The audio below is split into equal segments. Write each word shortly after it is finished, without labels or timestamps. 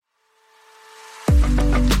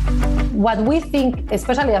what we think,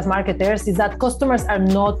 especially as marketers, is that customers are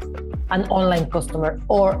not an online customer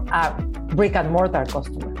or a brick and mortar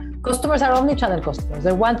customer. Customers are omnichannel customers.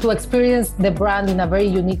 They want to experience the brand in a very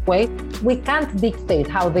unique way. We can't dictate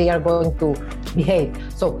how they are going to behave.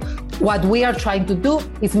 So what we are trying to do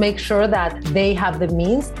is make sure that they have the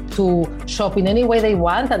means to shop in any way they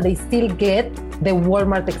want and they still get the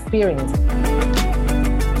Walmart experience.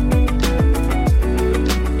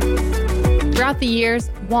 Throughout the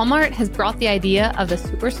years, Walmart has brought the idea of the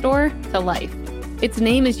superstore to life. Its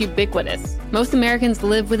name is ubiquitous. Most Americans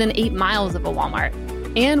live within 8 miles of a Walmart.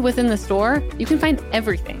 And within the store, you can find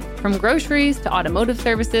everything from groceries to automotive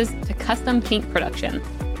services to custom paint production.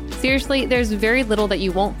 Seriously, there's very little that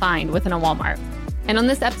you won't find within a Walmart. And on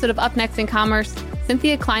this episode of Up Next in Commerce,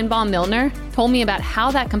 Cynthia Kleinbaum-Milner told me about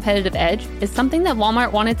how that competitive edge is something that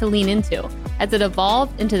Walmart wanted to lean into as it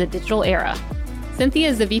evolved into the digital era. Cynthia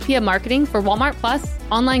is the VP of Marketing for Walmart Plus,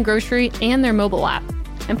 online grocery, and their mobile app.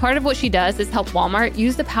 And part of what she does is help Walmart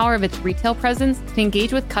use the power of its retail presence to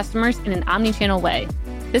engage with customers in an omni-channel way.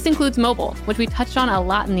 This includes mobile, which we touched on a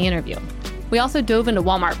lot in the interview. We also dove into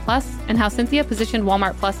Walmart Plus and how Cynthia positioned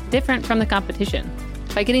Walmart Plus different from the competition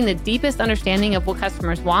by getting the deepest understanding of what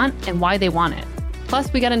customers want and why they want it.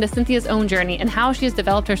 Plus, we got into Cynthia's own journey and how she has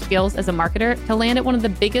developed her skills as a marketer to land at one of the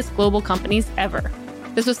biggest global companies ever.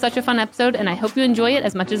 This was such a fun episode, and I hope you enjoy it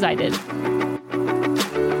as much as I did.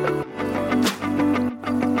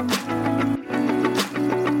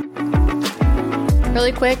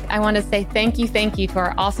 Really quick, I want to say thank you to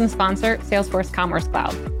our awesome sponsor, Salesforce Commerce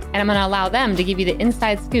Cloud. And I'm going to allow them to give you the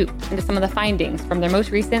inside scoop into some of the findings from their most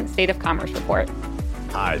recent State of Commerce report.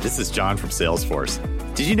 Hi, this is John from Salesforce.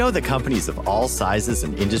 Did you know that companies of all sizes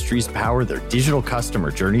and industries power their digital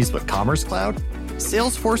customer journeys with Commerce Cloud?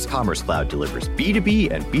 Salesforce Commerce Cloud delivers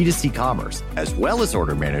B2B and B2C commerce, as well as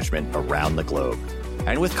order management around the globe.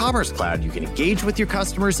 And with Commerce Cloud, you can engage with your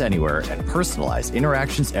customers anywhere and personalize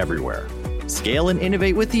interactions everywhere. Scale and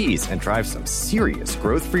innovate with ease and drive some serious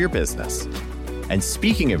growth for your business. And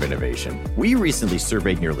speaking of innovation, we recently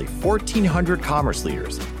surveyed nearly 1,400 commerce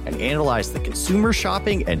leaders and analyzed the consumer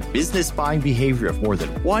shopping and business buying behavior of more than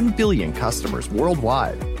 1 billion customers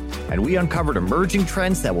worldwide. And we uncovered emerging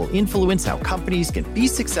trends that will influence how companies can be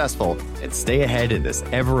successful and stay ahead in this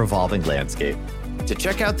ever-evolving landscape. To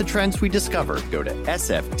check out the trends we discovered, go to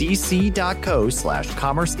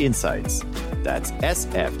sfdc.co/commerce insights. That's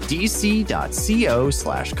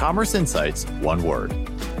sfdc.co/commerce insights, one word.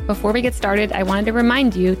 Before we get started, I wanted to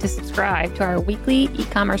remind you to subscribe to our weekly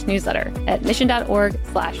e-commerce newsletter at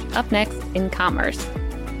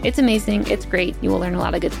mission.org/upnextincommerce. It's amazing. It's great. You will learn a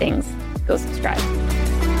lot of good things. Go subscribe.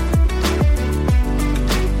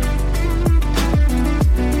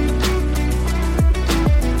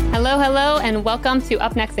 Hello, and welcome to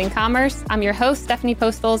Up Next in Commerce. I'm your host, Stephanie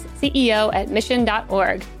Postles, CEO at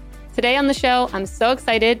mission.org. Today on the show, I'm so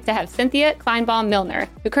excited to have Cynthia Kleinbaum-Milner,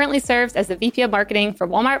 who currently serves as the VP of Marketing for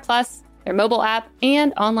Walmart Plus, their mobile app,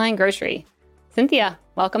 and online grocery. Cynthia,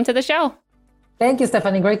 welcome to the show. Thank you,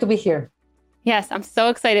 Stephanie. Great to be here. Yes, I'm so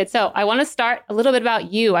excited. So I want to start a little bit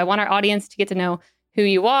about you. I want our audience to get to know who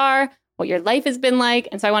you are, what your life has been like.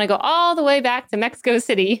 And so I want to go all the way back to Mexico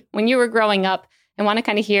City when you were growing up and want to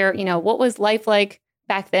kind of hear, what was life like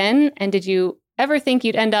back then? And did you ever think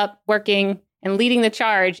you'd end up working and leading the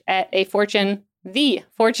charge at the Fortune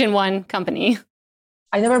 1 company?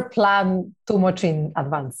 I never planned too much in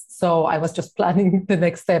advance. So I was just planning the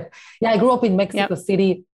next step. Yeah, I grew up in Mexico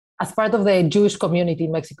City as part of the Jewish community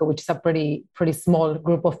in Mexico, which is a pretty small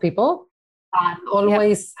group of people. I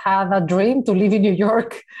always had a dream to live in New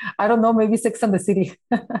York. I don't know, maybe Sex and the City.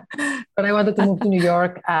 But I wanted to move to New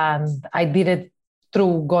York, and I did it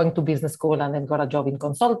through going to business school and then got a job in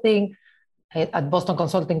consulting at Boston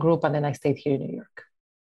Consulting Group, and then I stayed here in New York.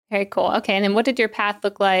 Very cool. Okay, and then what did your path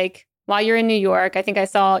look like while you're in New York? I think I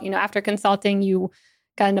saw, after consulting, you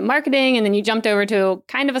got into marketing, and then you jumped over to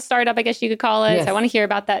kind of a startup, I guess you could call it. Yes. So I want to hear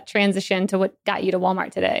about that transition to what got you to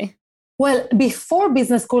Walmart today. Well, before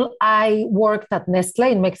business school, I worked at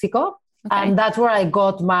Nestle in Mexico, and that's where I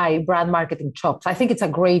got my brand marketing chops. I think it's a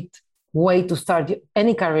great way to start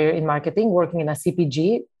any career in marketing, working in a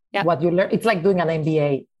CPG. Yep. What you learn, it's like doing an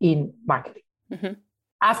MBA in marketing. Mm-hmm.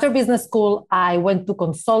 After business school, I went to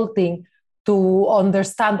consulting to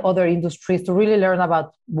understand other industries, to really learn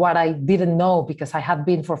about what I didn't know, because I had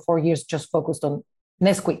been for 4 years just focused on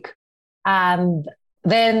Nesquik. And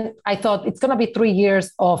then I thought it's going to be 3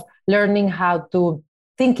 years of learning how to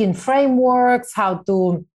think in frameworks, how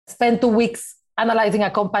to spend 2 weeks analyzing a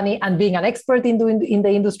company and being an expert in the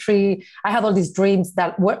industry. I had all these dreams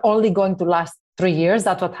that were only going to last 3 years.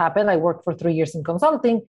 That's what happened. I worked for 3 years in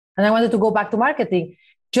consulting, and I wanted to go back to marketing.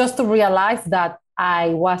 just to realize that I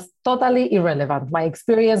was totally irrelevant. My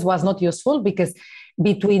experience was not useful because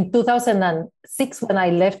between 2006, when I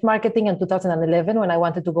left marketing, and 2011, when I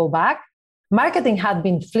wanted to go back, marketing had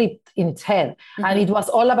been flipped in its head. Mm-hmm. And it was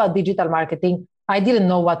all about digital marketing. I didn't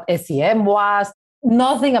know what SEM was.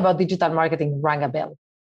 Nothing about digital marketing rang a bell.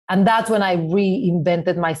 And that's when I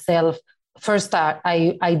reinvented myself. First,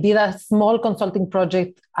 I did a small consulting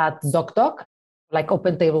project at ZocDoc, like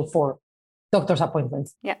OpenTable for doctor's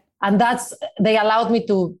appointments. Yeah. And they allowed me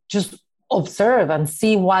to just observe and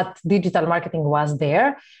see what digital marketing was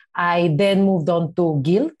there. I then moved on to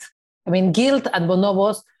Guild. Guild and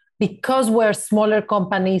Bonobos, because we're smaller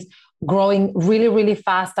companies growing really, really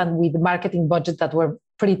fast and with marketing budgets that were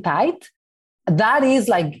pretty tight, that is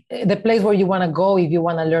like the place where you want to go if you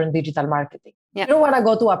want to learn digital marketing. Yeah. You don't want to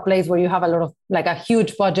go to a place where you have a lot of like a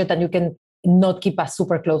huge budget and you can not keep a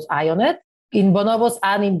super close eye on it. In Bonobos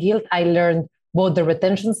and in Guild, I learned both the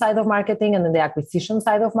retention side of marketing and then the acquisition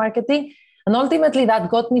side of marketing. And ultimately that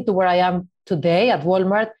got me to where I am today at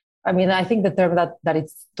Walmart. I think the term that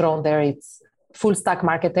it's thrown there, it's full stack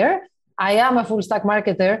marketer. I am a full stack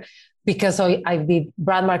marketer because I did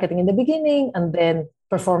brand marketing in the beginning and then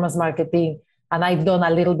performance marketing. And I've done a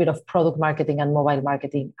little bit of product marketing and mobile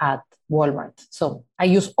marketing at Walmart. So I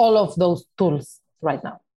use all of those tools right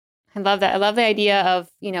now. I love that. I love the idea of,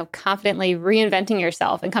 confidently reinventing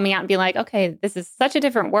yourself and coming out and being like, okay, this is such a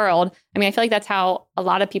different world. I feel like that's how a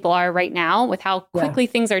lot of people are right now with how quickly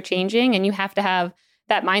things are changing. And you have to have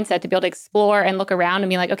that mindset to be able to explore and look around and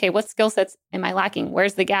be like, okay, what skill sets am I lacking?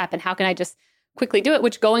 Where's the gap? And how can I just quickly do it?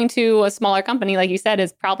 Which going to a smaller company, like you said,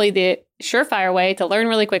 is probably the surefire way to learn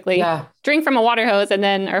really quickly, drink from a water hose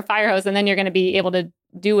or fire hose, and then you're going to be able to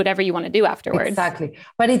do whatever you want to do afterwards. Exactly.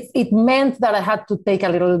 But it meant that I had to take a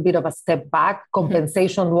little bit of a step back,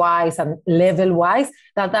 compensation-wise and level-wise,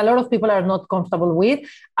 that a lot of people are not comfortable with.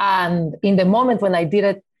 And in the moment when I did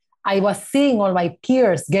it, I was seeing all my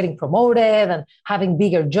peers getting promoted and having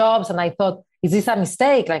bigger jobs. And I thought, is this a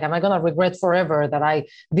mistake? Like, am I going to regret forever that I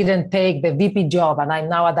didn't take the VP job and I'm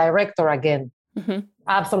now a director again? Mm-hmm.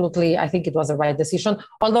 Absolutely. I think it was the right decision.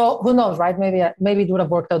 Although, who knows, right? Maybe it would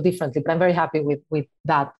have worked out differently, but I'm very happy with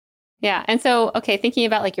that. Yeah. And so, okay, thinking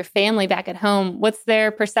about like your family back at home, what's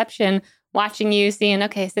their perception watching you, seeing,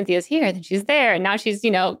 okay, Cynthia's here, then she's there, and now she's,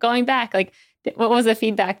 going back? Like, what was the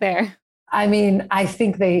feedback there? I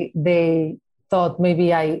think they thought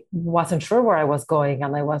maybe I wasn't sure where I was going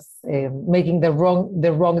and I was making the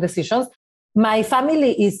wrong decisions. My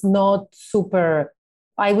family is not super,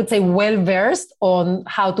 I would say, well-versed on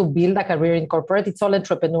how to build a career in corporate. It's all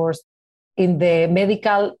entrepreneurs in the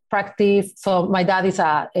medical practice. So my dad is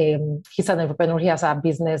he's an entrepreneur. He has a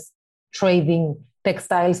business trading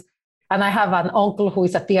textiles. And I have an uncle who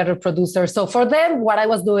is a theater producer. So for them, what I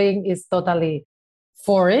was doing is totally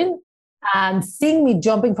foreign. And seeing me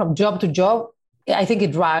jumping from job to job, I think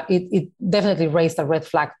it definitely raised a red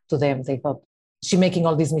flag to them. They thought, she's making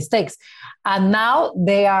all these mistakes. And now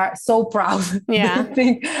they are so proud. Yeah.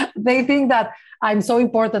 They think that I'm so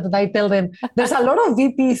important that I tell them, there's a lot of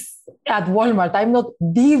VPs at Walmart. I'm not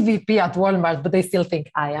the VP at Walmart, but they still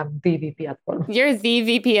think I am the VP at Walmart. You're the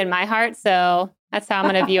VP in my heart. So that's how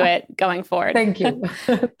I'm going to view it going forward. Thank you.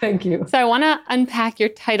 Thank you. So I want to unpack your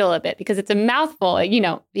title a bit because it's a mouthful.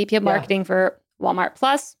 VP of Marketing for Walmart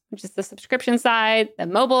Plus, which is the subscription side, the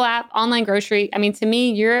mobile app, online grocery. To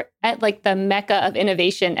me, you're at like the mecca of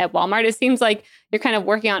innovation at Walmart. It seems like you're kind of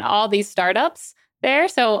working on all these startups there.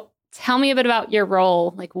 So tell me a bit about your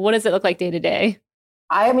role. Like, what does it look like day to day?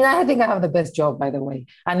 I think I have the best job, by the way.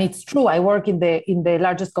 And it's true. I work in the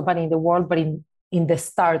largest company in the world, but in the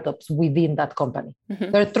startups within that company.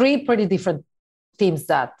 Mm-hmm. There are three pretty different teams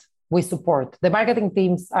that we support. The marketing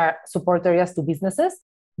teams are support areas to businesses.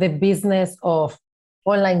 The business of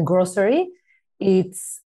online grocery,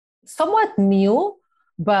 it's somewhat new,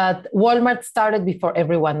 but Walmart started before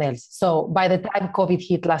everyone else. So by the time COVID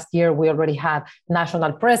hit last year, we already had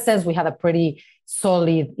national presence. We had a pretty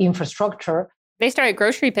solid infrastructure. They started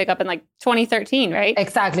grocery pickup in like 2013, right?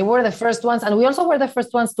 Exactly. We're the first ones. And we also were the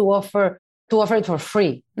first ones to offer it for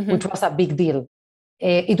free, mm-hmm. which was a big deal.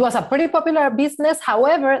 It was a pretty popular business.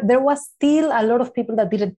 However, there was still a lot of people that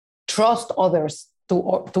didn't trust others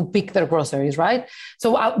to pick their groceries, right?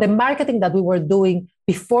 So the marketing that we were doing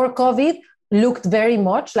before COVID looked very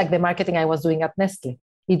much like the marketing I was doing at Nestle.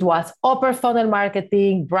 It was upper funnel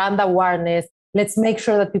marketing, brand awareness. Let's make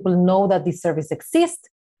sure that people know that this service exists,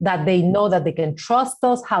 that they know that they can trust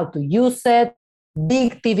us, how to use it,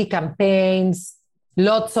 big TV campaigns,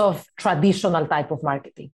 lots of traditional type of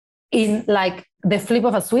marketing. In like the flip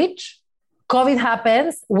of a switch, COVID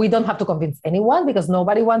happens, we don't have to convince anyone because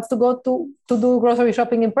nobody wants to go to do grocery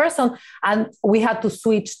shopping in person. And we had to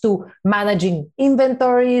switch to managing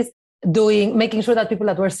inventories, making sure that people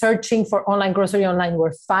that were searching for online grocery online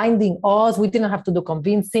were finding us. We didn't have to do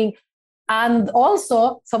convincing. And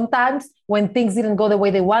also sometimes when things didn't go the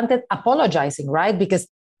way they wanted, apologizing, right? Because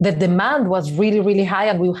the demand was really, really high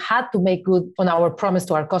and we had to make good on our promise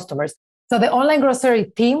to our customers. So the online grocery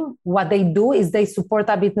team, what they do is they support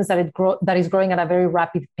a business that is growing at a very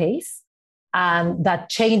rapid pace. And that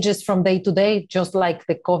changes from day to day, just like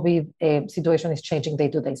the COVID situation is changing day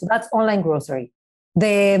to day. So that's online grocery.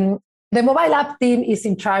 The mobile app team is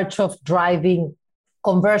in charge of driving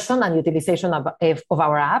conversion and utilization of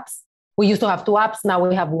our apps. We used to have 2 apps. Now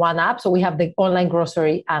we have 1 app. So we have the online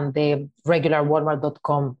grocery and the regular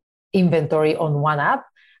Walmart.com inventory on 1 app.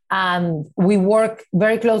 And we work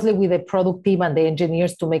very closely with the product team and the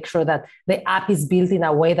engineers to make sure that the app is built in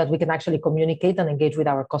a way that we can actually communicate and engage with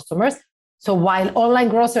our customers. So while online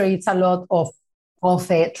grocery, it's a lot of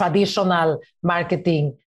a traditional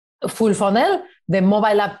marketing full funnel, the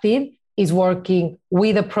mobile app team is working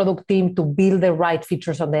with the product team to build the right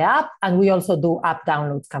features on the app. And we also do app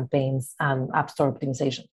downloads campaigns and app store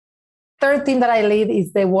optimization. Third team that I lead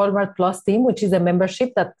is the Walmart Plus team, which is a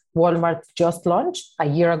membership that Walmart just launched a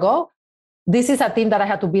year ago. This is a team that I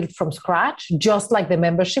had to build from scratch, just like the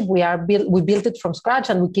membership. We built it from scratch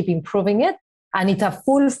and we keep improving it. And it's a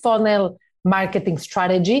full funnel marketing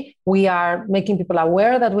strategy. We are making people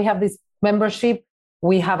aware that we have this membership.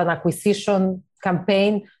 We have an acquisition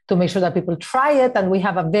campaign to make sure that people try it. And we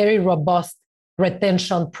have a very robust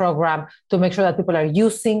retention program to make sure that people are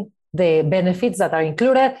using the benefits that are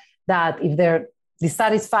included, that if they're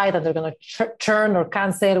dissatisfied and they're going to churn or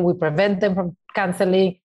cancel, we prevent them from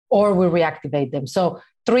canceling or we reactivate them. So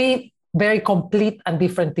 3 very complete and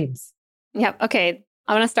different teams. Yep. Okay.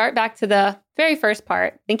 I want to start back to the very first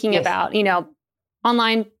part, thinking about,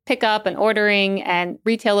 online pickup and ordering and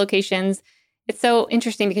retail locations. It's so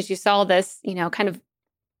interesting because you saw this, kind of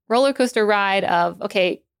roller coaster ride of,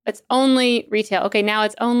 okay, it's only retail. Okay, now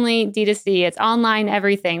it's only D2C. It's online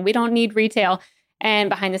everything. We don't need retail. And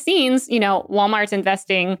behind the scenes, Walmart's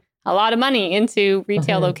investing a lot of money into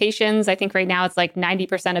retail locations. I think right now it's like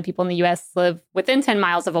 90% of people in the US live within 10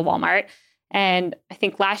 miles of a Walmart. And I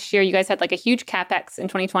think last year you guys had like a huge CapEx in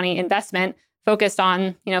 2020 investment focused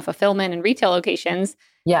on, fulfillment and retail locations.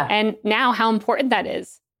 Yeah. And now how important that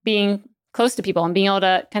is, being close to people and being able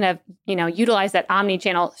to kind of, utilize that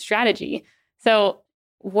omni-channel strategy. So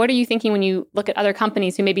what are you thinking when you look at other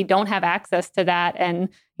companies who maybe don't have access to that? And,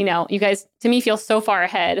 you guys, to me, feel so far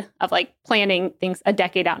ahead of like planning things a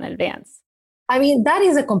decade out in advance. I mean, that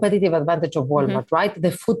is a competitive advantage of Walmart, right?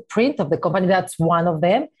 The footprint of the company, that's one of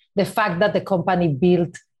them. The fact that the company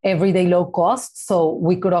built everyday low cost, so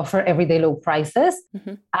we could offer everyday low prices.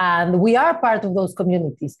 And we are part of those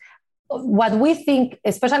communities. What we think,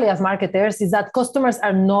 especially as marketers, is that customers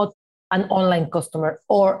are not an online customer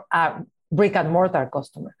or a brick and mortar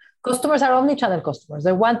customer. Customers are omnichannel customers.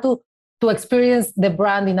 They want to experience the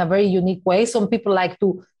brand in a very unique way. Some people like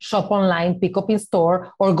to shop online, pick up in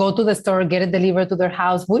store, or go to the store, get it delivered to their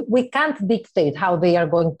house. We can't dictate how they are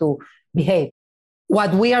going to behave.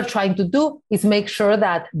 What we are trying to do is make sure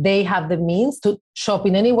that they have the means to shop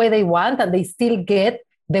in any way they want and they still get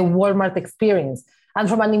the Walmart experience. And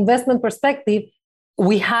from an investment perspective,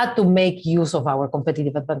 we had to make use of our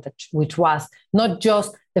competitive advantage, which was not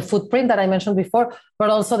just the footprint that I mentioned before, but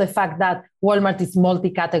also the fact that Walmart is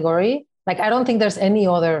multi-category. Like, I don't think there's any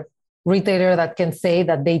other retailer that can say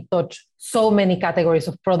that they touch so many categories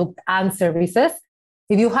of product and services.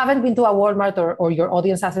 If you haven't been to a Walmart or your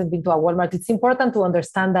audience hasn't been to a Walmart, it's important to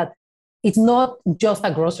understand that it's not just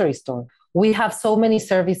a grocery store. We have so many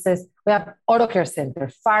services. We have auto care center,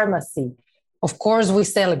 pharmacy. Of course, we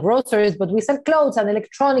sell groceries, but we sell clothes and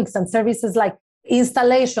electronics and services like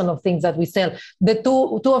installation of things that we sell. The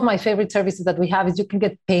two of my favorite services that we have is you can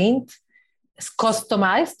get paint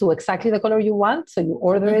customized to exactly the color you want. So you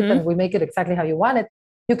order it and we make it exactly how you want it.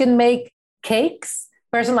 You can make cakes,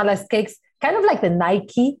 personalized cakes, kind of like the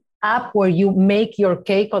Nike app where you make your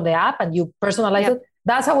cake on the app and you personalize it.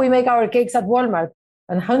 That's how we make our cakes at Walmart.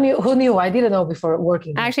 And who knew? I didn't know before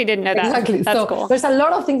working. I actually didn't know that. Exactly. That's so cool. There's a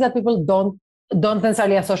lot of things that people don't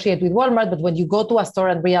necessarily associate with Walmart, but when you go to a store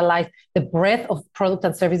and realize the breadth of products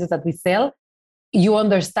and services that we sell, you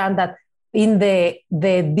understand that in the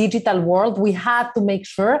digital world, we had to make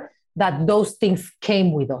sure that those things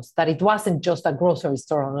came with us, that it wasn't just a grocery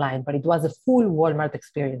store online, but it was a full Walmart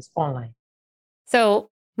experience online. So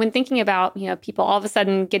when thinking about, people all of a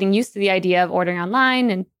sudden getting used to the idea of ordering online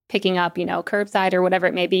and picking up, curbside or whatever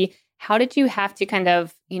it may be, how did you have to kind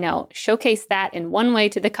of, showcase that in one way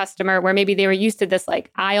to the customer where maybe they were used to this like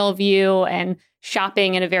aisle view and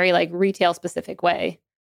shopping in a very like retail specific way?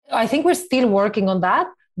 I think we're still working on that,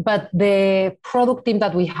 but the product team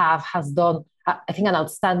that we have has done, I think, an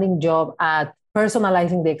outstanding job at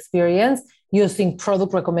personalizing the experience, using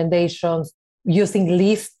product recommendations, using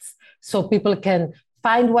lists so people can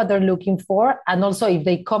find what they're looking for. And also if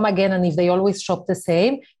they come again and if they always shop the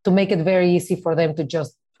same, to make it very easy for them to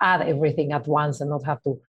just add everything at once and not have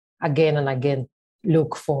to again and again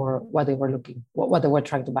look for what they were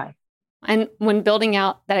trying to buy. And when building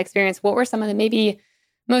out that experience, what were some of the maybe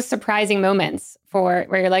most surprising moments for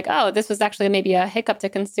where you're like, oh, this was actually maybe a hiccup to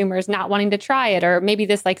consumers not wanting to try it, or maybe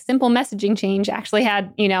this like simple messaging change actually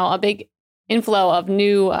had, a big inflow of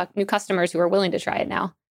new customers who are willing to try it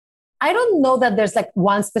now? I don't know that there's like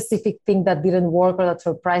one specific thing that didn't work or that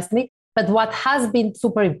surprised me, but what has been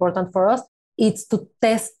super important for us is to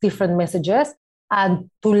test different messages and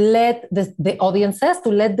to let the audiences,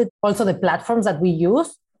 also the platforms that we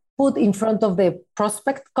use, put in front of the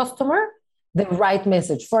prospect customer the right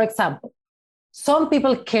message. For example, some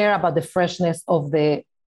people care about the freshness of the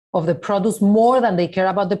produce more than they care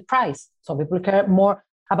about the price. Some people care more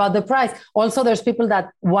about the price. Also, there's people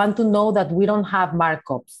that want to know that we don't have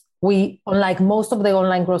markups. We, unlike most of the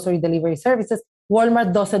online grocery delivery services,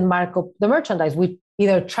 Walmart doesn't mark up the merchandise. We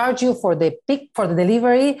either charge you for the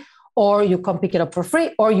delivery, or you come pick it up for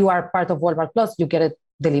free, or you are part of Walmart Plus, you get it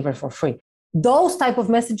delivered for free. Those type of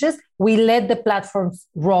messages, we let the platforms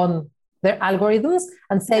run their algorithms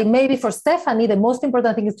and say, maybe for Stephanie, the most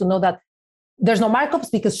important thing is to know that there's no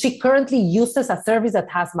markups because she currently uses a service that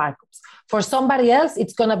has markups. For somebody else,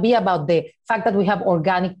 it's going to be about the fact that we have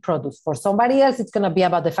organic produce. For somebody else, it's going to be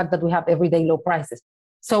about the fact that we have everyday low prices.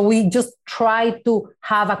 So we just try to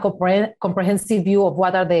have a comprehensive view of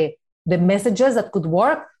what are the messages that could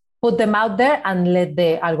work, put them out there, and let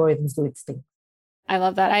the algorithms do its thing. I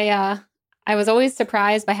love that. I was always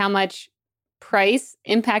surprised by how much price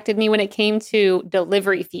impacted me when it came to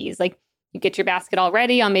delivery fees. Like, you get your basket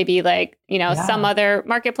already on maybe like, some other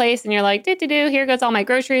marketplace, and you're like, here goes all my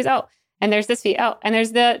groceries. Oh, and there's this fee. Oh, and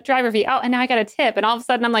there's the driver fee. Oh, and now I got a tip. And all of a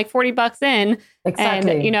sudden I'm like $40 in.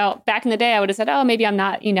 Exactly. And, back in the day I would have said, oh, maybe I'm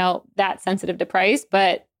not, that sensitive to price.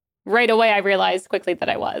 But right away I realized quickly that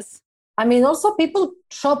I was. I mean, also people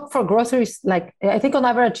shop for groceries, like I think on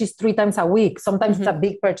average is 3 times a week. Sometimes it's a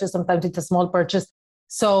big purchase, sometimes it's a small purchase.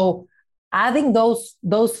 So adding those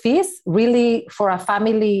fees really for a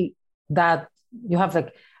family that you have,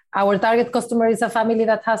 like our target customer is a family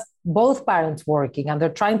that has both parents working and they're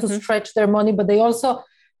trying to stretch their money, but they also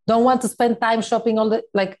don't want to spend time shopping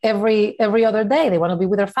every other day. They want to be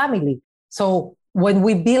with their family. So when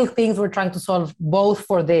we build things, we're trying to solve both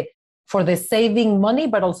for the saving money,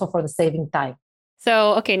 but also for the saving time.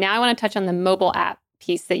 So, okay, now I want to touch on the mobile app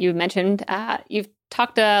piece that you mentioned. You've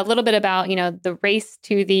talked a little bit about, the race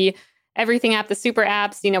to the everything app, the super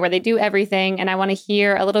apps, where they do everything. And I want to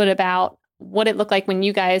hear a little bit about what it looked like when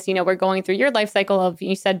you guys, were going through your life cycle of,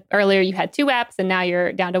 you said earlier you had 2 apps and now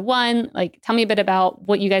you're down to 1. Like, tell me a bit about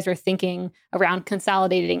what you guys were thinking around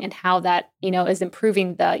consolidating and how that, is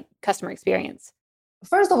improving the customer experience.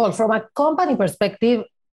 First of all, from a company perspective,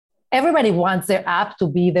 everybody wants their app to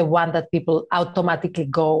be the one that people automatically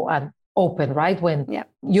go and open, right? When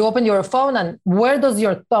you open your phone, and where does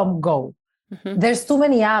your thumb go? There's too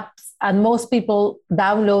many apps, and most people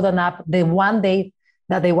download an app the one day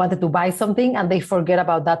that they wanted to buy something, and they forget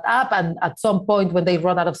about that app. And at some point when they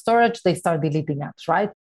run out of storage, they start deleting apps, right?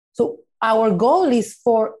 So our goal is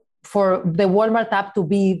for the Walmart app to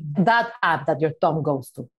be that app that your thumb goes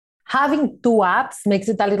to. Having 2 apps makes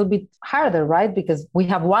it a little bit harder, right? Because we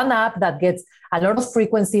have one app that gets a lot of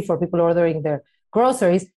frequency for people ordering their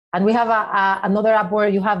groceries, and we have another app where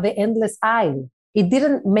you have the endless aisle. It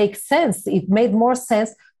didn't make sense. It made more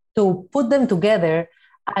sense to put them together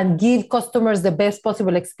and give customers the best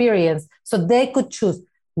possible experience so they could choose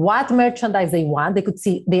what merchandise they want. They could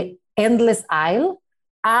see the endless aisle,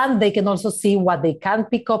 and they can also see what they can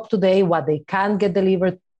pick up today, what they can get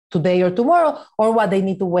delivered today or tomorrow, or what they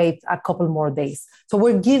need to wait a couple more days. So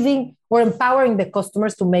we're empowering the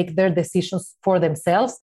customers to make their decisions for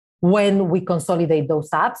themselves when we consolidate those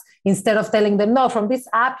apps, instead of telling them, no, from this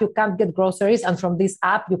app, you can't get groceries, and from this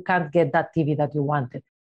app, you can't get that TV that you wanted.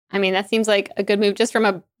 I mean, that seems like a good move just from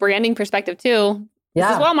a branding perspective too. Yeah.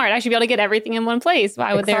 This is Walmart. I should be able to get everything in one place.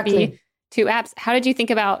 Why would there be 2 apps? How did you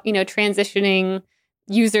think about, transitioning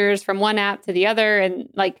users from one app to the other and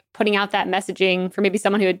like putting out that messaging for maybe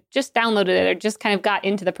someone who had just downloaded it or just kind of got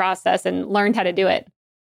into the process and learned how to do it?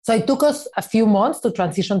 So it took us a few months to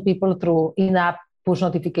transition people through in-app push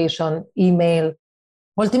notification, email,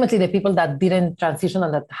 ultimately the people that didn't transition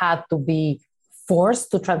and that had to be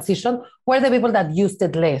forced to transition were the people that used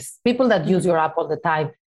it less. People that use your app all the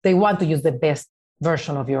time, they want to use the best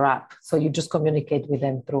version of your app. So you just communicate with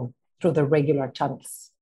them through the regular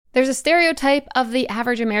channels. There's a stereotype of the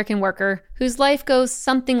average American worker whose life goes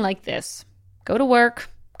something like this. Go to work,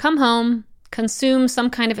 come home, consume some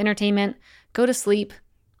kind of entertainment, go to sleep,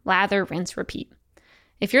 lather, rinse, repeat.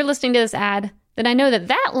 If you're listening to this ad, then I know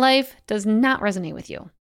that life does not resonate with you.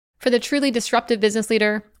 For the truly disruptive business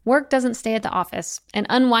leader, work doesn't stay at the office, and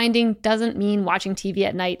unwinding doesn't mean watching TV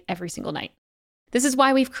at night every single night. This is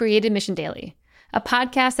why we've created Mission Daily, a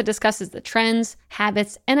podcast that discusses the trends,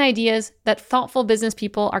 habits, and ideas that thoughtful business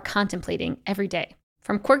people are contemplating every day.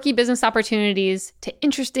 From quirky business opportunities to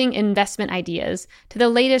interesting investment ideas to the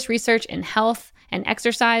latest research in health and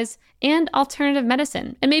exercise and alternative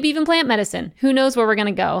medicine, and maybe even plant medicine. Who knows where we're going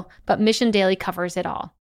to go, but Mission Daily covers it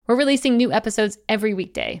all. We're releasing new episodes every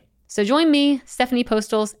weekday. So join me, Stephanie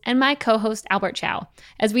Postles, and my co-host Albert Chow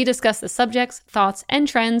as we discuss the subjects, thoughts, and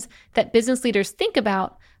trends that business leaders think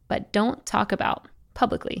about but don't talk about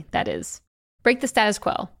publicly, that is. Break the status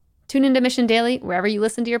quo. Tune into Mission Daily wherever you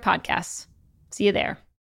listen to your podcasts. See you there.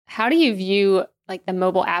 How do you view like the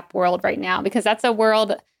mobile app world right now? Because that's a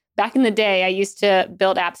world, back in the day, I used to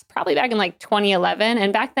build apps probably back in like 2011.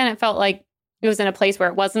 And back then it felt like it was in a place where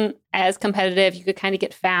it wasn't as competitive. You could kind of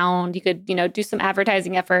get found. You could, do some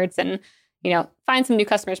advertising efforts and, find some new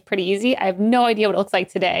customers pretty easy. I have no idea what it looks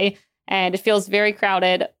like today. And it feels very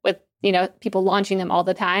crowded with, people launching them all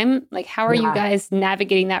the time. Like, how are you guys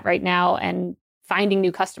navigating that right now and finding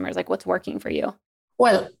new customers? Like, what's working for you?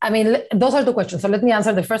 Well, those are two questions. So let me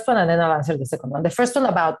answer the first one and then I'll answer the second one. The first one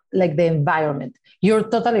about like the environment. You're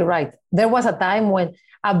totally right. There was a time when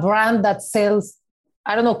a brand that sells,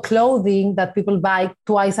 clothing that people buy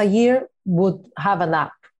twice a year would have an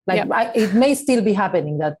app. It may still be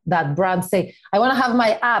happening that brands say, I want to have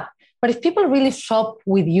my app. But if people really shop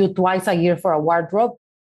with you twice a year for a wardrobe,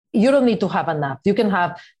 you don't need to have an app. You can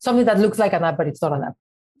have something that looks like an app, but it's not an app.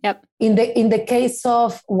 Yep. In the case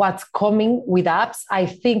of what's coming with apps, I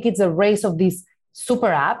think it's a race of these super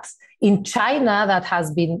apps. In China, that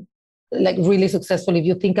has been like really successful. If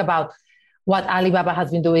you think about what Alibaba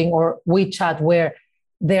has been doing or WeChat, where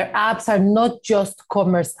their apps are not just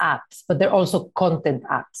commerce apps, but they're also content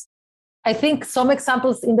apps. I think some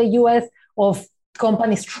examples in the US of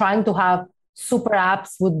companies trying to have super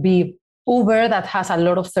apps would be Uber, that has a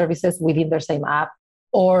lot of services within their same app,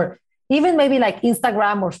 or even maybe like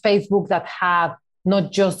Instagram or Facebook that have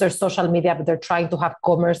not just their social media, but they're trying to have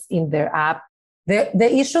commerce in their app.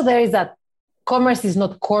 The issue there is that commerce is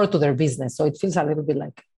not core to their business. So it feels a little bit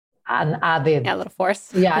like an added... Yeah, a little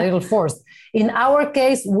forced. Yeah, a little forced. In our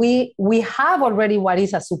case, we have already what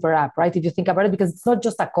is a super app, right? If you think about it, because it's not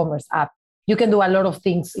just a commerce app. You can do a lot of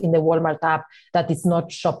things in the Walmart app that is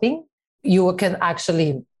not shopping. You can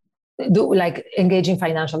actually do like engaging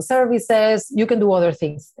financial services. You can do other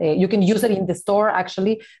things. You can use it in the store,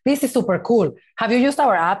 actually. This is super cool. Have you used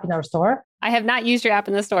our app in our store? I have not used your app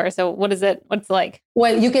in the store. So what is it? What's it like?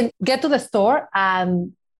 Well, you can get to the store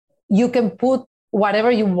and you can put whatever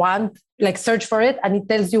you want, like search for it, and it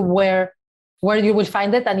tells you where you will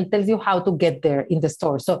find it, and it tells you how to get there in the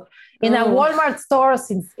store. So in a Walmart store,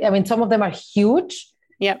 some of them are huge.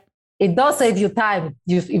 Yep. It does save you time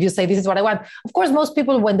if you say, this is what I want. Of course, most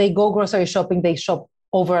people, when they go grocery shopping, they shop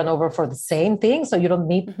over and over for the same thing. So you don't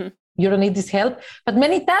need this help. But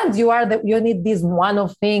many times you need this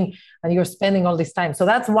one-off thing and you're spending all this time. So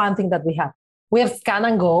that's one thing that we have. We have Scan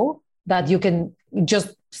and Go that you can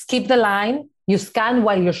just skip the line. You scan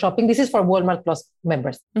while you're shopping. This is for Walmart Plus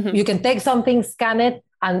members. Mm-hmm. You can take something, scan it,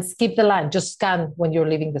 and skip the line. Just scan when you're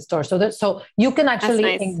leaving the store. So you can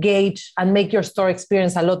actually engage and make your store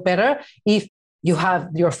experience a lot better if you have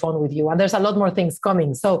your phone with you. And there's a lot more things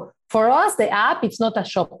coming. So for us, the app, it's not a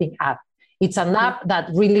shopping app. It's an app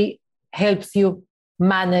that really helps you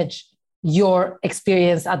manage your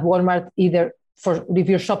experience at Walmart, either for if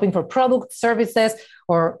you're shopping for products, services,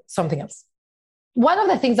 or something else. One of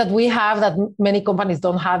the things that we have that many companies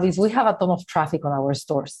don't have is we have a ton of traffic on our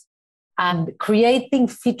stores. And creating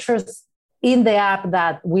features in the app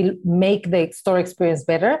that will make the store experience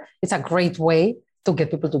better, it's a great way to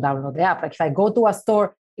get people to download the app. Like if I go to a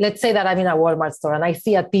store, let's say that I'm in a Walmart store and I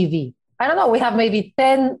see a TV. I don't know, we have maybe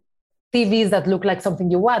 10 TVs that look like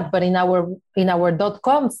something you want, but in our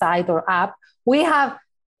 .com site or app, we have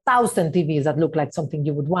 1,000 TVs that look like something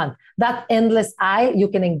you would want. That endless aisle, you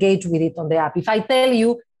can engage with it on the app. If I tell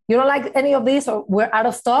you, you don't like any of this or we're out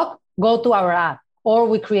of stock, go to our app. Or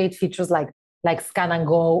we create features like Scan and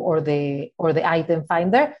Go or the item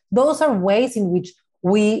finder. Those are ways in which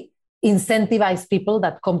we incentivize people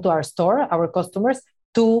that come to our store, our customers,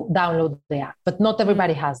 to download the app. But not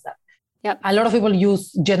everybody has that. Yep. A lot of people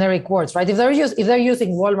use generic words, right? If they're using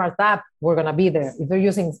Walmart app, we're going to be there. If they're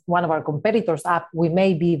using one of our competitors' app, we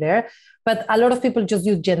may be there. But a lot of people just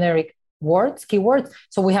use generic words, keywords.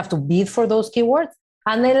 So we have to bid for those keywords.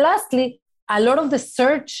 And then lastly, a lot of the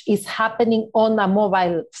search is happening on a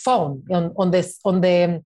mobile phone, on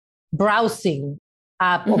the browsing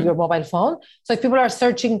app of your mobile phone. So if people are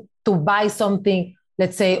searching to buy something,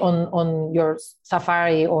 let's say on your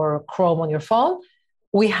Safari or Chrome on your phone,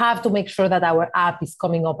 we have to make sure that our app is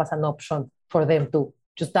coming up as an option for them to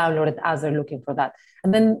just download it as they're looking for that.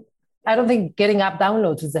 And then I don't think getting app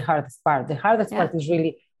downloads is the hardest part. The hardest part is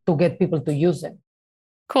really to get people to use them.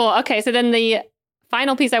 Cool. Okay. So then the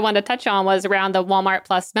final piece I wanted to touch on was around the Walmart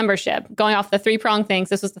Plus membership. Going off the 3-pronged things,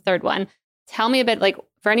 this was the third one. Tell me a bit, like,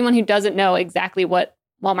 for anyone who doesn't know exactly what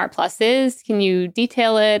Walmart Plus is, can you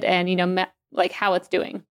detail it and, like how it's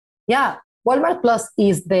doing? Yeah. Walmart Plus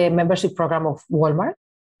is the membership program of Walmart.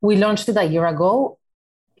 We launched it a year ago.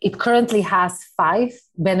 It currently has 5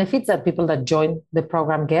 benefits that people that join the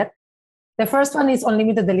program get. The first one is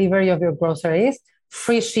unlimited delivery of your groceries,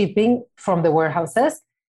 free shipping from the warehouses,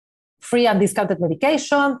 free and discounted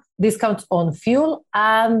medication, discounts on fuel,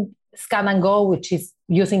 and scan and go, which is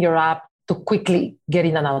using your app to quickly get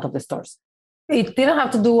in and out of the stores. It didn't have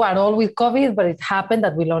to do at all with COVID, but it happened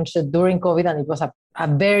that we launched it during COVID, and it was a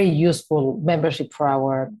very useful membership for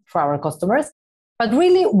our customers. But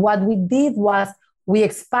really what we did was we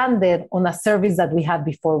expanded on a service that we had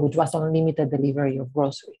before, which was unlimited delivery of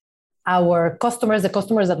groceries. Our customers, the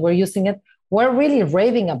customers that were using it, were really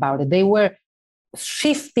raving about it. They were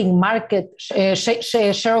shifting market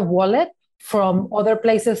share of wallet from other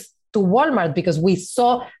places to Walmart because we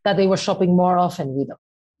saw that they were shopping more often with us.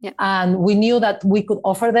 Yeah. And we knew that we could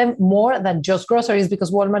offer them more than just groceries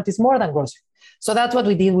because Walmart is more than groceries. So that's what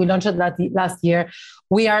we did. We launched it last year.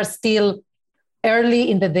 We are still early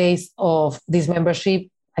in the days of this membership.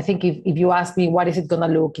 I think if you ask me, what is it going to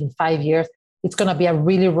look in 5 years? It's going to be a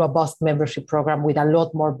really robust membership program with a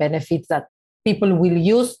lot more benefits that people will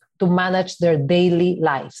use to manage their daily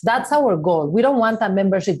lives. That's our goal. We don't want a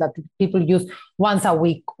membership that people use once a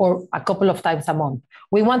week or a couple of times a month.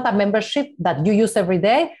 We want a membership that you use every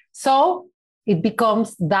day. So it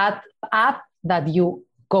becomes that app that you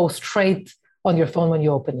go straight on your phone when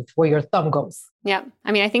you open it, where your thumb goes. Yeah.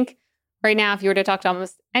 I mean, I think right now, if you were to talk to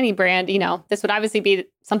almost any brand, this would obviously be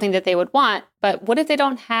something that they would want. But what if they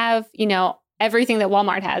don't have, everything that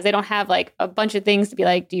Walmart has? They don't have like a bunch of things to be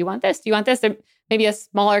like, do you want this? Do you want this? They're maybe a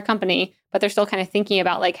smaller company, but they're still kind of thinking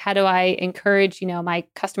about like, how do I encourage, my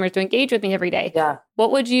customers to engage with me every day? Yeah.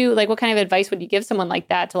 What would you what kind of advice would you give someone like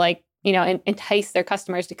that to entice their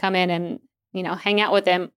customers to come in and, hang out with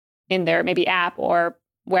them in their maybe app or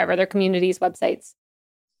wherever, their communities, websites?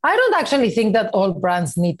 I don't actually think that all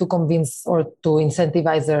brands need to convince or to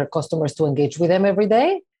incentivize their customers to engage with them every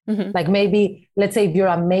day. Mm-hmm. Like maybe, let's say if you're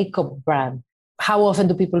a makeup brand, how often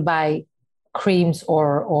do people buy creams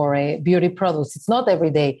or beauty products? It's not every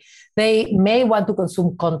day. They may want to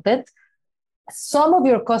consume content. Some of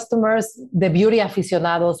your customers, the beauty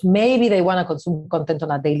aficionados, maybe they want to consume content on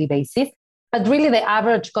a daily basis, but really the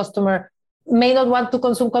average customer may not want to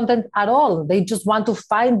consume content at all. They just want to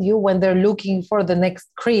find you when they're looking for the next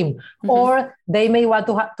cream, mm-hmm. or they may want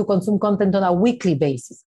to consume content on a weekly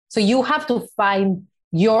basis. So you have to find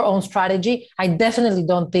your own strategy. I definitely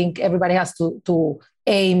don't think everybody has to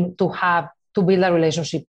aim to build a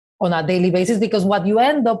relationship on a daily basis, because what you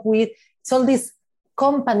end up with is all these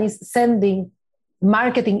companies sending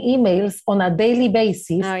marketing emails on a daily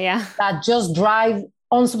basis that just drive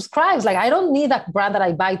unsubscribes. Like, I don't need a brand that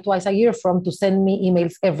I buy twice a year from to send me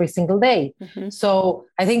emails every single day. Mm-hmm. So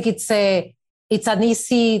I think it's an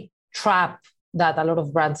easy trap that a lot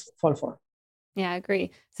of brands fall for. Yeah, I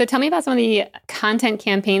agree. So tell me about some of the content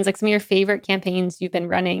campaigns, like some of your favorite campaigns you've been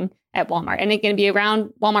running at Walmart. And it can be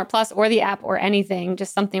around Walmart Plus or the app or anything,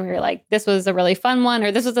 just something where you're like, this was a really fun one,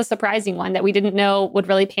 or this was a surprising one that we didn't know would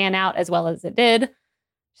really pan out as well as it did.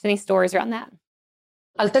 Just any stories around that?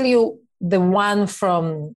 I'll tell you the one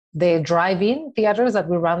from the drive-in theaters that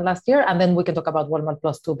we ran last year, and then we can talk about Walmart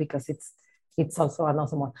Plus too, because it's also an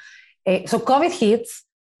awesome one. So COVID hits.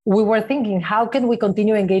 We were thinking, how can we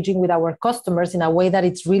continue engaging with our customers in a way that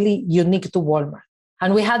it's really unique to Walmart?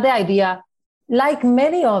 And we had the idea, like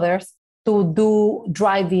many others, to do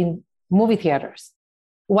drive-in movie theaters.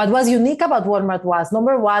 What was unique about Walmart was,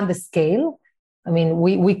 number one, the scale. I mean,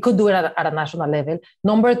 we could do it at a national level.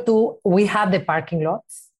 Number two, we had the parking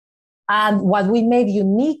lots. And what we made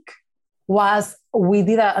unique was we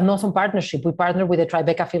did an awesome partnership. We partnered with the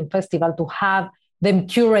Tribeca Film Festival to have them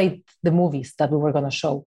curate the movies that we were going to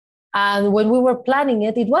show. And when we were planning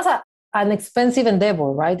it, it was an expensive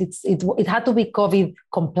endeavor, right? It had to be COVID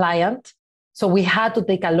compliant. So we had to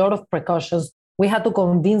take a lot of precautions. We had to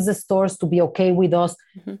convince the stores to be okay with us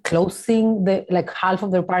closing half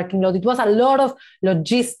of their parking lot. It was a lot of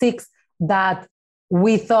logistics that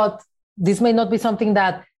we thought this may not be something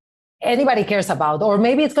that anybody cares about, or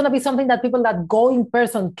maybe it's going to be something that people that go in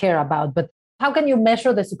person care about. But how can you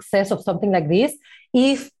measure the success of something like this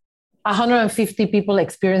if 150 people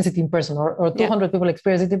experience it in person or 200 people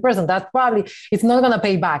experience it in person? That's probably, it's not going to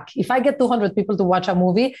pay back. If I get 200 people to watch a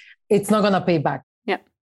movie, it's not going to pay back. Yeah.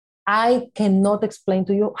 I cannot explain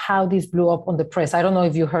to you how this blew up on the press. I don't know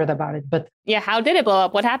if you heard about it, but... Yeah, how did it blow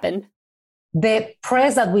up? What happened? The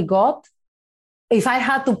press that we got, if I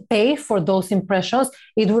had to pay for those impressions,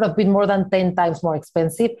 it would have been more than 10 times more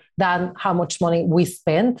expensive than how much money we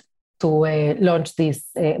spent to launch these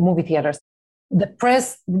movie theaters. The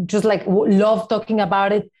press just loved talking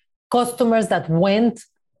about it. Customers that went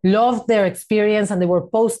loved their experience and they were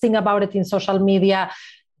posting about it in social media.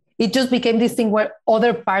 It just became this thing where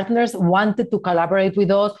other partners wanted to collaborate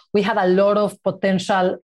with us. We had a lot of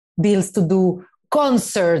potential deals to do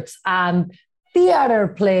concerts and theater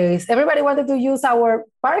plays. Everybody wanted to use our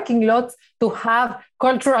parking lots to have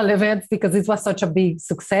cultural events because it was such a big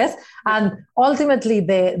success. And ultimately,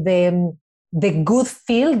 the good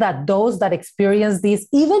feel that those that experience this,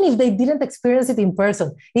 even if they didn't experience it in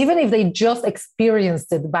person, even if they just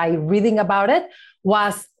experienced it by reading about it,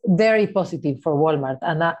 was very positive for Walmart.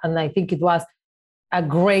 And I think it was a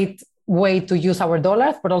great way to use our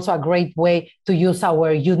dollars, but also a great way to use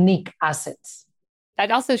our unique assets. That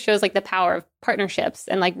also shows the power of partnerships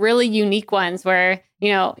and really unique ones where,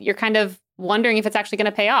 you're kind of wondering if it's actually going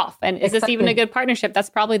to pay off. And is this even a good partnership? That's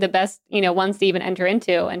probably the best, ones to even enter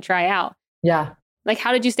into and try out. Yeah.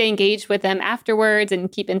 How did you stay engaged with them afterwards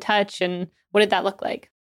and keep in touch? And what did that look like?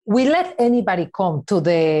 We let anybody come to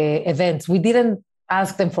the events. We didn't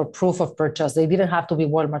ask them for proof of purchase. They didn't have to be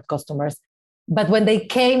Walmart customers. But when they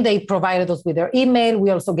came, they provided us with their email. We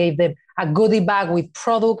also gave them a goodie bag with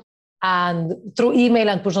product. And through email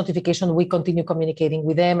and push notification, we continue communicating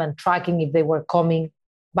with them and tracking if they were coming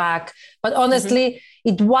back. But honestly,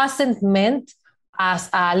 it wasn't meant as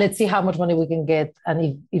let's see how much money we can get.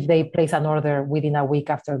 And if they place an order within a week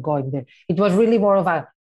after going there, it was really more of a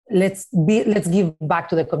let's give back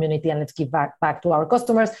to the community and let's give back to our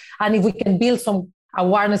customers. And if we can build some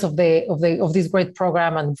awareness of this great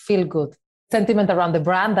program and feel good sentiment around the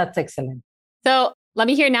brand, that's excellent. So let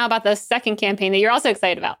me hear now about the second campaign that you're also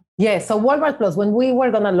excited about. Yeah, so Walmart Plus, when we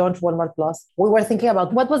were going to launch Walmart Plus, we were thinking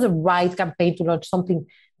about what was the right campaign to launch something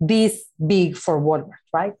this big for Walmart,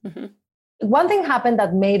 right? Mm-hmm. One thing happened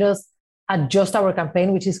that made us adjust our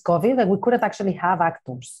campaign, which is COVID, that we couldn't actually have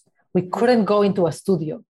actors. We couldn't go into a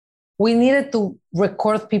studio. We needed to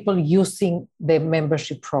record people using the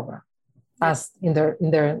membership program as in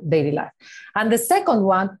their daily life. And the second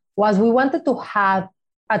one was we wanted to have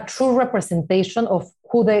a true representation of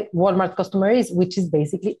who the Walmart customer is, which is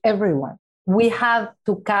basically everyone. We had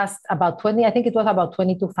to cast about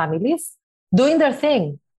 22 families doing their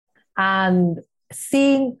thing and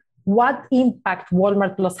seeing what impact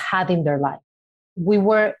Walmart Plus had in their life. We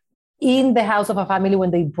were in the house of a family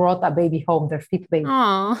when they brought a baby home, their fifth baby.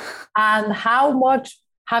 Aww. And how much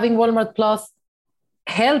having Walmart Plus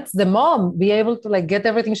helps the mom be able to get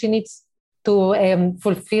everything she needs to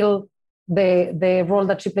fulfill the role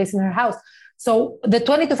that she plays in her house. So the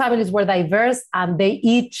 22 families were diverse and they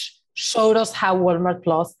each showed us how Walmart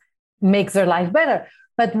Plus makes their life better.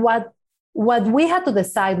 But what we had to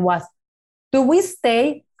decide was, do we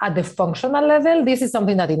stay at the functional level? This is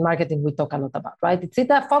something that in marketing we talk a lot about, right? Is it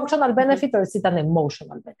a functional benefit or is it an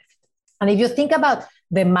emotional benefit? And if you think about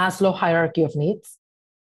the Maslow hierarchy of needs,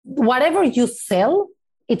 whatever you sell,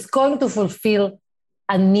 it's going to fulfill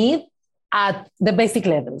a need at the basic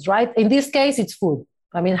levels, right? In this case, it's food.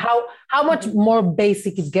 I mean, how much more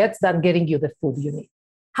basic it gets than getting you the food you need.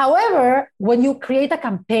 However, when you create a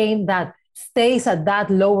campaign that stays at that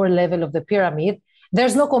lower level of the pyramid,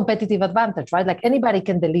 there's no competitive advantage, right? Anybody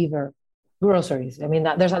can deliver groceries. I mean,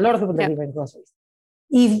 there's a lot of people delivering groceries.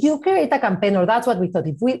 If you create a campaign, or that's what we thought,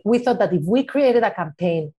 we thought that if we created a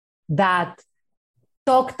campaign that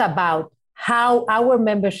talked about how our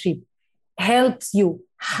membership helps you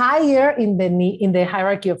higher in the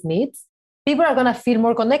hierarchy of needs, people are going to feel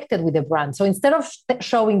more connected with the brand. So instead of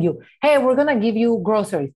showing you, hey, we're going to give you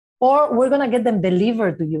groceries, or we're going to get them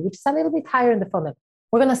delivered to you, which is a little bit higher in the funnel,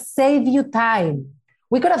 we're going to save you time.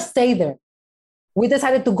 We could have stayed there. We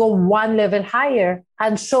decided to go one level higher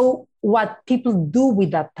and show what people do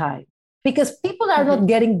with that time. because people are not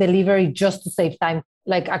getting delivery just to save time.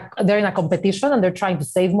 Like they're in a competition and they're trying to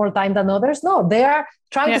save more time than others. No, they are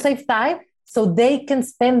trying to save time so they can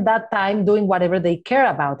spend that time doing whatever they care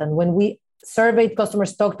about. And when we surveyed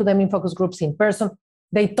customers, talked to them in focus groups in person,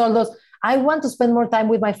 they told us, I want to spend more time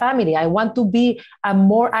with my family. I want to be a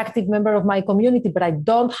more active member of my community, but I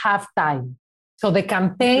don't have time. So the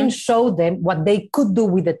campaign showed them what they could do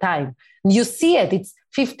with the time. And you see it. It's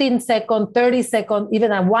 15-second, 30-second,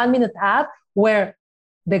 even a 1-minute ad where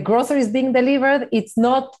the grocery is being delivered. It's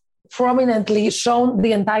not prominently shown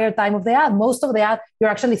the entire time of the ad. Most of the ad, you're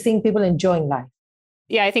actually seeing people enjoying life.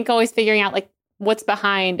 Yeah, I think always figuring out like what's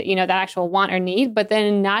behind, that actual want or need, but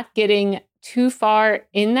then not getting too far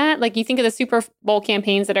in that. Like you think of the Super Bowl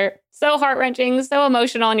campaigns that are so heart-wrenching, so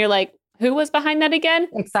emotional, and you're like, who was behind that again?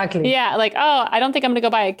 Exactly. Yeah, like, oh, I don't think I'm going to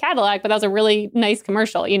go buy a Cadillac, but that was a really nice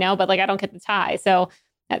commercial, but like I don't get the tie. So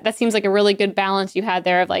that seems like a really good balance you had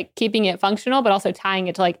there of like keeping it functional, but also tying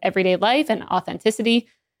it to like everyday life and authenticity.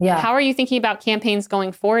 Yeah. How are you thinking about campaigns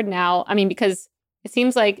going forward now? I mean, because it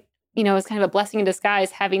seems like, it's kind of a blessing in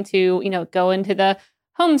disguise having to, go into the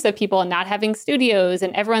homes of people and not having studios,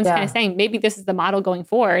 and everyone's kind of saying, maybe this is the model going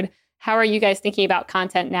forward. How are you guys thinking about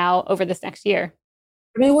content now over this next year?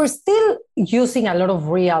 I mean, we're still using a lot of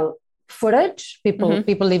real footage, people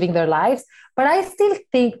living their lives, but I still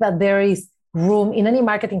think that there is room in any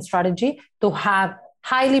marketing strategy to have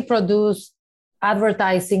highly produced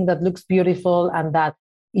advertising that looks beautiful and that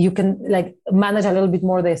you can like manage a little bit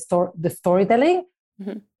more the storytelling.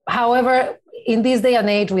 However, in this day and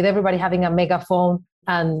age, with everybody having a megaphone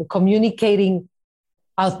and communicating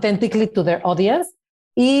authentically to their audience,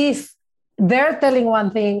 if they're telling one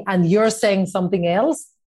thing and you're saying something else,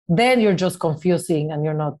 then you're just confusing and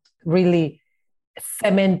you're not really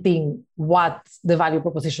cementing what the value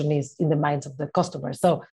proposition is in the minds of the customer.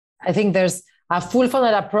 So I think there's a full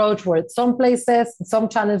funnel approach where some places, some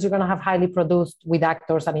channels, you're going to have highly produced with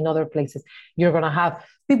actors, and in other places, you're going to have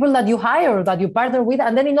people that you hire, that you partner with.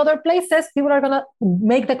 And then in other places, people are going to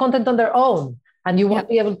make the content on their own, and you won't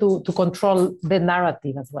be able to control the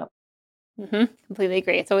narrative as well. Completely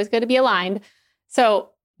agree. It's always good to be aligned.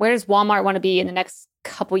 So where does Walmart want to be in the next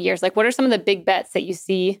couple of years? Like, what are some of the big bets that you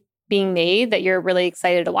see being made that you're really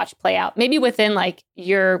excited to watch play out? Maybe within like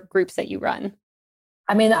your groups that you run.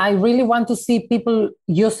 I mean, I really want to see people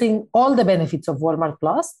using all the benefits of Walmart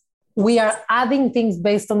Plus. We are adding things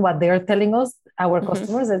based on what they're telling us, our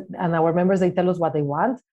customers and our members, they tell us what they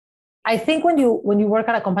want. I think when you work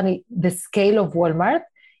at a company, the scale of Walmart,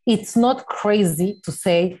 it's not crazy to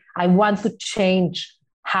say, I want to change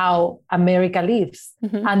how America lives.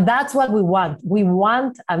 And that's what we want. We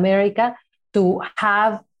want America to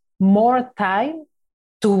have more time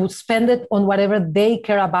to spend it on whatever they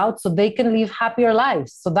care about so they can live happier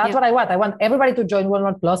lives. So that's what I want. I want everybody to join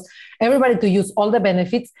Walmart Plus, everybody to use all the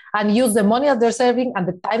benefits and use the money that they're saving and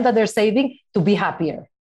the time that they're saving to be happier.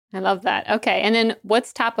 I love that. Okay. And then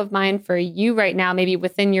what's top of mind for you right now, maybe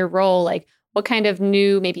within your role? Like what kind of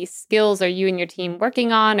new maybe skills are you and your team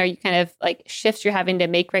working on? Or you kind of like shifts you're having to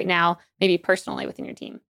make right now, maybe personally within your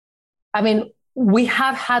team? I mean, we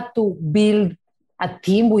have had to build a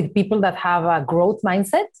team with people that have a growth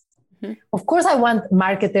mindset. Of course, I want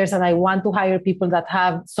marketers and I want to hire people that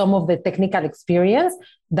have some of the technical experience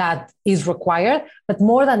that is required. But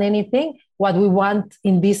more than anything, what we want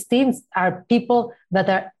in these teams are people that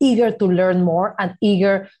are eager to learn more and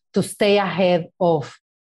eager to stay ahead of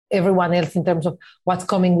everyone else in terms of what's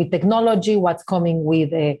coming with technology, what's coming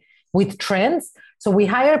with trends. So we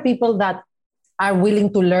hire people that are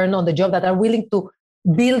willing to learn on the job, that are willing to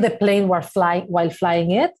build the plane while flying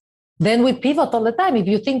it. Then we pivot all the time. If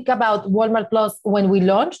you think about Walmart Plus, when we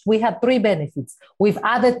launched, we had 3 benefits. We've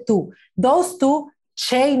added 2. Those 2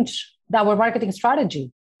 change our marketing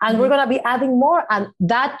strategy. And we're going to be adding more. And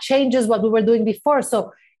that changes what we were doing before.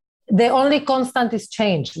 So the only constant is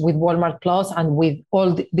change with Walmart Plus and with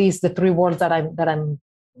all the 3 worlds that I'm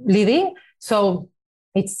leading. So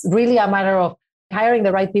it's really a matter of hiring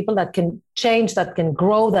the right people that can change, that can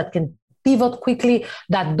grow, that can pivot quickly,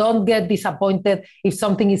 that don't get disappointed if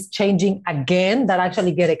something is changing again, that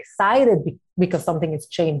actually get excited because something is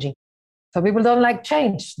changing. So people don't like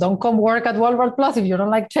change. Don't come work at Walmart Plus if you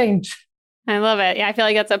don't like change. I love it. Yeah, I feel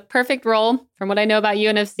like that's a perfect role from what I know about you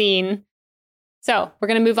and have seen. So we're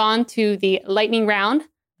going to move on to the lightning round.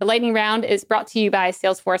 The lightning round is brought to you by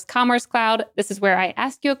Salesforce Commerce Cloud. This is where I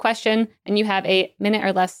ask you a question and you have a minute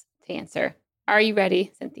or less to answer. Are you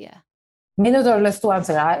ready, Cynthia? Minute or less to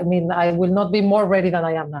answer. I mean, I will not be more ready than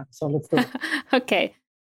I am now. So let's do it. Okay.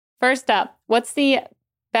 First up, what's the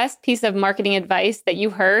best piece of marketing advice that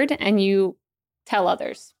you heard and you tell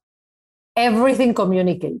others? Everything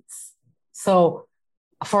communicates. So,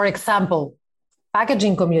 for example,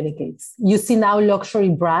 packaging communicates. You see now luxury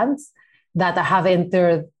brands that have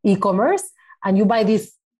entered e-commerce, and you buy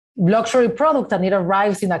this luxury product and it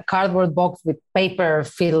arrives in a cardboard box with paper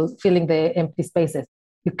filling the empty spaces.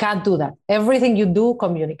 You can't do that. Everything you do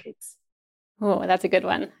communicates. Oh, that's a good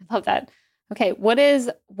one. I love that. Okay, what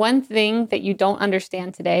is one thing that you don't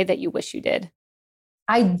understand today that you wish you did?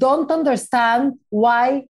 I don't understand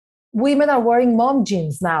why women are wearing mom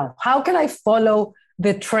jeans now. How can I follow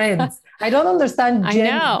the trends? I don't understand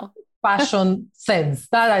fashion sense.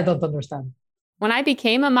 That I don't understand. When I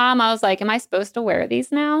became a mom, I was like, am I supposed to wear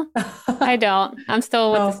these now? I don't. I'm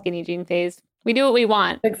still with the skinny jean phase. We do what we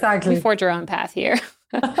want. Exactly. We forge our own path here.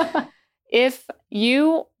 If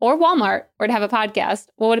you or Walmart were to have a podcast,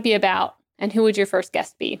 what would it be about? And who would your first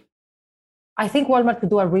guest be? I think Walmart could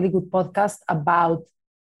do a really good podcast about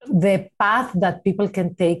the path that people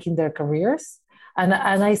can take in their careers. And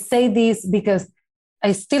I say this because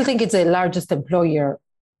I still think it's the largest employer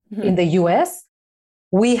in the US.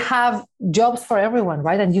 We have jobs for everyone,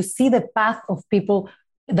 right? And you see the path of people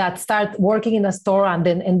that start working in a store and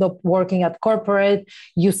then end up working at corporate.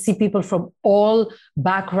 You see people from all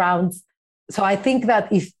backgrounds. So I think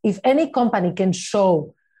that if any company can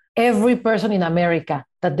show every person in America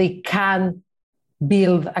that they can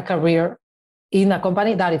build a career in a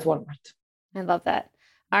company, that is Walmart. I love that.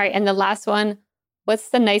 All right. And the last one, what's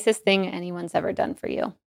the nicest thing anyone's ever done for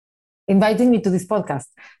you? Inviting me to this podcast.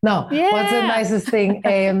 No, What's the nicest thing?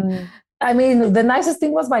 I mean, the nicest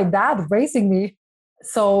thing was my dad raising me.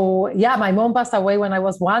 So yeah, my mom passed away when I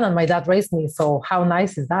was 1 and my dad raised me. So how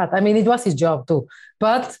nice is that? I mean, it was his job too,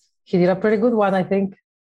 but he did a pretty good one, I think.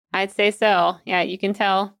 I'd say so. Yeah, you can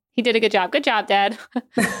tell. He did a good job. Good job, Dad.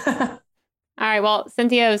 All right. Well,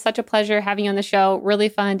 Cynthia, it was such a pleasure having you on the show. Really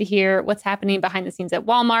fun to hear what's happening behind the scenes at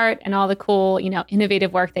Walmart and all the cool,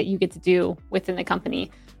 innovative work that you get to do within the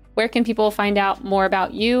company. Where can people find out more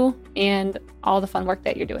about you and all the fun work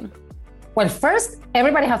that you're doing? Well, first,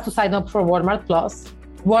 everybody has to sign up for Walmart Plus,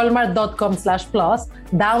 walmart.com/plus,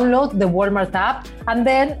 download the Walmart app, and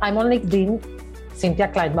then I'm on LinkedIn, Cynthia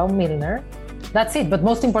Kleinbaum Milner. That's it. But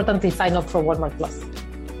most importantly, sign up for Walmart Plus.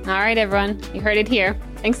 All right, everyone. You heard it here.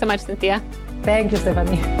 Thanks so much, Cynthia. Thank you,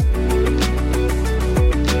 Stephanie.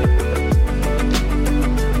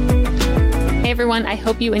 Hey, everyone. I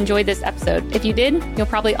hope you enjoyed this episode. If you did, you'll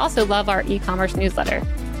probably also love our e-commerce newsletter.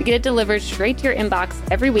 To get it delivered straight to your inbox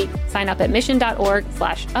every week, sign up at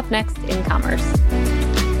mission.org/upnextincommerce.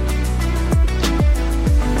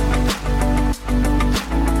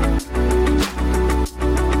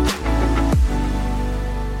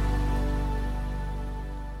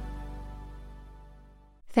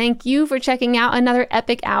 Thank you for checking out another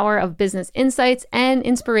epic hour of business insights and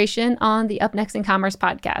inspiration on the Up Next in Commerce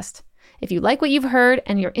podcast. If you like what you've heard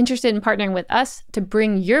and you're interested in partnering with us to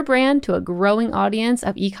bring your brand to a growing audience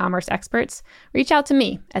of e-commerce experts, reach out to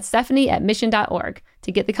me at Stephanie@mission.org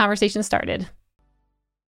to get the conversation started.